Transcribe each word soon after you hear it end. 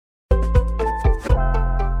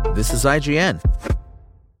This is IGN.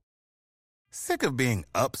 Sick of being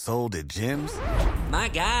upsold at gyms? My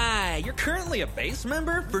guy, you're currently a base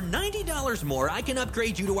member? For $90 more, I can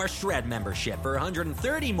upgrade you to our Shred membership. For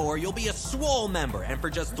 $130 more, you'll be a Swole member. And for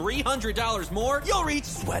just $300 more, you'll reach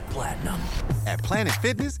Sweat Platinum. At Planet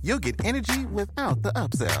Fitness, you'll get energy without the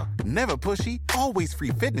upsell. Never pushy, always free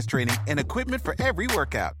fitness training and equipment for every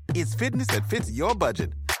workout. It's fitness that fits your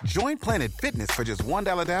budget. Join Planet Fitness for just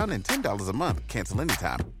 $1 down and $10 a month. Cancel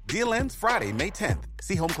anytime. Deal ends Friday, May 10th.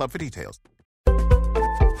 See Home Club for details.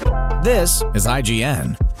 This is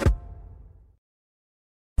IGN.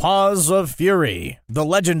 Paws of Fury, The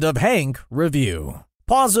Legend of Hank review.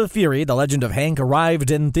 Paws of Fury, The Legend of Hank arrived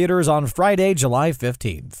in theaters on Friday, July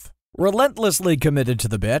 15th. Relentlessly committed to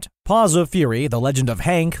the bit, Paws of Fury, The Legend of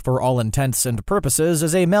Hank, for all intents and purposes,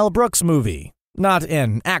 is a Mel Brooks movie. Not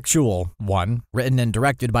an actual one, written and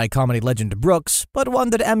directed by comedy legend Brooks, but one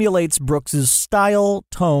that emulates Brooks' style,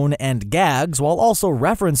 tone, and gags while also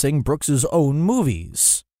referencing Brooks' own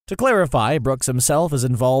movies. To clarify, Brooks himself is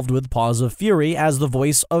involved with Paws of Fury as the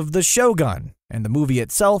voice of the Shogun, and the movie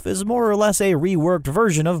itself is more or less a reworked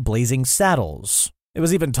version of Blazing Saddles. It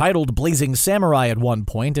was even titled Blazing Samurai at one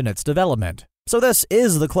point in its development. So this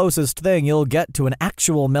is the closest thing you'll get to an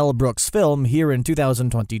actual Mel Brooks film here in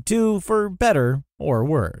 2022, for better or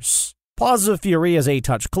worse. Paws of Fury is a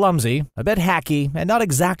touch clumsy, a bit hacky, and not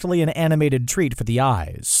exactly an animated treat for the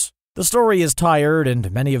eyes. The story is tired,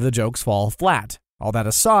 and many of the jokes fall flat. All that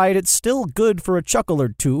aside, it's still good for a chuckle or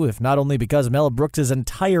two, if not only because Mel Brooks'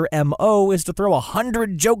 entire MO is to throw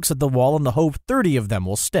 100 jokes at the wall in the hope 30 of them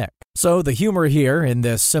will stick. So the humor here in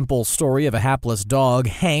this simple story of a hapless dog,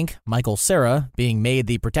 Hank, Michael Cera, being made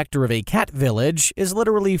the protector of a cat village, is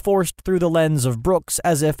literally forced through the lens of Brooks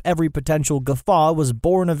as if every potential guffaw was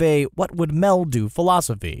born of a what would Mel do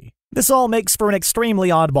philosophy. This all makes for an extremely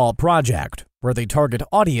oddball project, where the target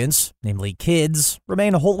audience, namely kids,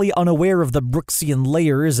 remain wholly unaware of the Brooksian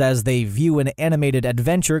layers as they view an animated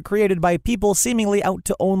adventure created by people seemingly out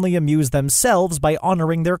to only amuse themselves by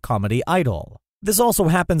honoring their comedy idol. This also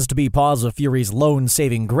happens to be Paws of Fury's lone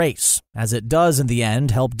saving grace, as it does in the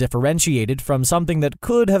end help differentiate it from something that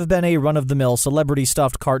could have been a run-of-the-mill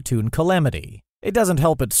celebrity-stuffed cartoon calamity. It doesn't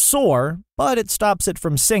help it soar, but it stops it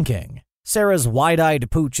from sinking. Sarah's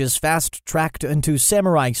wide-eyed pooch is fast-tracked into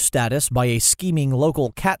samurai status by a scheming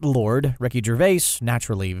local cat lord, Ricky Gervais,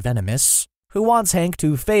 naturally venomous, who wants Hank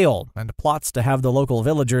to fail and plots to have the local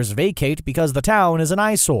villagers vacate because the town is an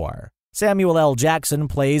eyesore. Samuel L. Jackson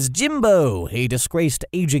plays Jimbo, a disgraced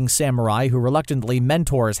aging samurai who reluctantly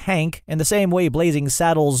mentors Hank in the same way Blazing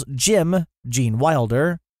Saddles' Jim, Gene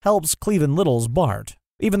Wilder, helps Cleveland Little's Bart.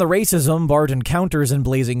 Even the racism Bart encounters in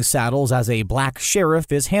Blazing Saddles as a black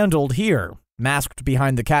sheriff is handled here, masked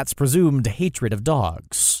behind the cat's presumed hatred of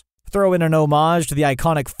dogs. Throw in an homage to the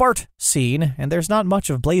iconic fart scene, and there's not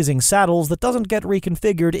much of Blazing Saddles that doesn't get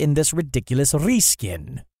reconfigured in this ridiculous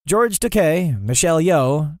reskin. George Takei, Michelle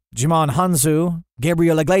Yeoh, Jimon Hansu,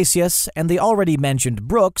 Gabriel Iglesias, and the already mentioned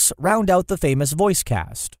Brooks round out the famous voice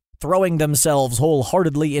cast, throwing themselves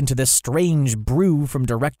wholeheartedly into this strange brew from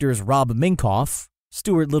directors Rob Minkoff,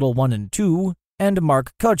 Stuart Little 1 and 2, and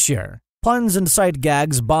Mark Kochier. Puns and sight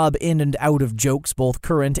gags bob in and out of jokes both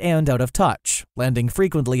current and out of touch, landing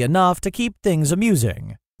frequently enough to keep things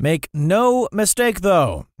amusing. Make no mistake,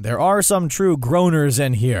 though, there are some true groaners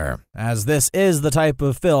in here, as this is the type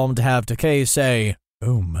of film to have Takei say,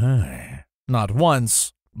 "Oh my," not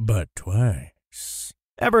once, but twice.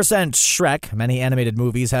 Ever since Shrek, many animated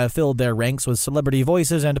movies have filled their ranks with celebrity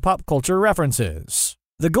voices and pop culture references.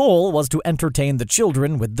 The goal was to entertain the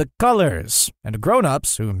children with the colors, and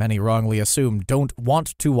grown-ups, who many wrongly assume don't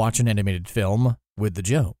want to watch an animated film, with the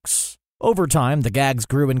jokes. Over time, the gags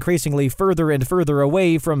grew increasingly further and further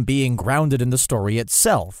away from being grounded in the story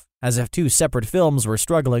itself, as if two separate films were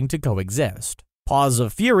struggling to coexist. Paws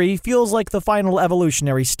of Fury feels like the final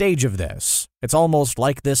evolutionary stage of this. It's almost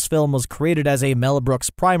like this film was created as a Mel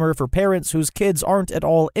Brooks primer for parents whose kids aren't at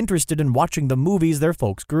all interested in watching the movies their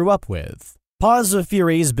folks grew up with. Paws of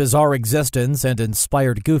Fury's bizarre existence and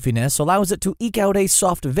inspired goofiness allows it to eke out a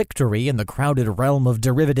soft victory in the crowded realm of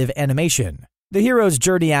derivative animation. The hero's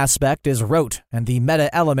journey aspect is rote, and the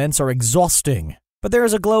meta elements are exhausting. But there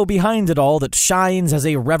is a glow behind it all that shines as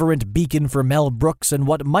a reverent beacon for Mel Brooks in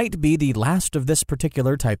what might be the last of this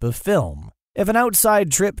particular type of film. If an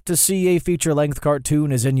outside trip to see a feature-length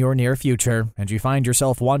cartoon is in your near future, and you find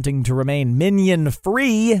yourself wanting to remain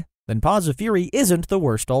minion-free, then Paws of Fury isn't the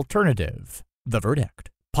worst alternative. The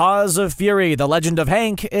verdict. Paws of Fury, The Legend of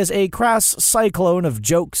Hank, is a crass cyclone of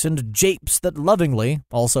jokes and japes that lovingly,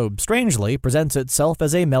 also strangely, presents itself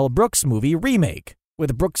as a Mel Brooks movie remake,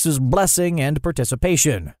 with Brooks's blessing and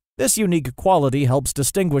participation. This unique quality helps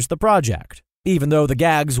distinguish the project, even though the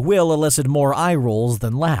gags will elicit more eye rolls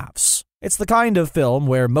than laughs. It's the kind of film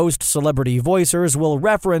where most celebrity voicers will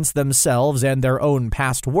reference themselves and their own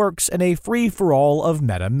past works in a free-for-all of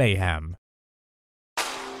meta mayhem.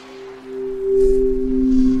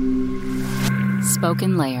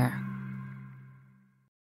 Spoken Layer.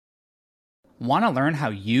 Want to learn how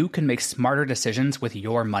you can make smarter decisions with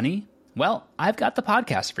your money? Well, I've got the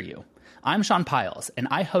podcast for you. I'm Sean Piles, and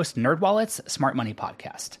I host NerdWallet's Smart Money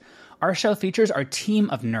Podcast. Our show features our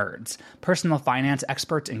team of nerds, personal finance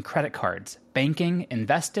experts in credit cards, banking,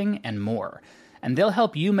 investing, and more. And they'll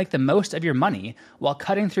help you make the most of your money while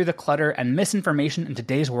cutting through the clutter and misinformation in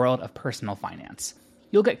today's world of personal finance.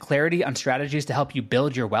 You'll get clarity on strategies to help you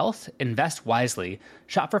build your wealth, invest wisely,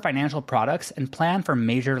 shop for financial products, and plan for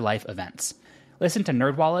major life events. Listen to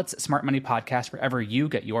NerdWallet's Smart Money Podcast wherever you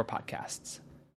get your podcasts.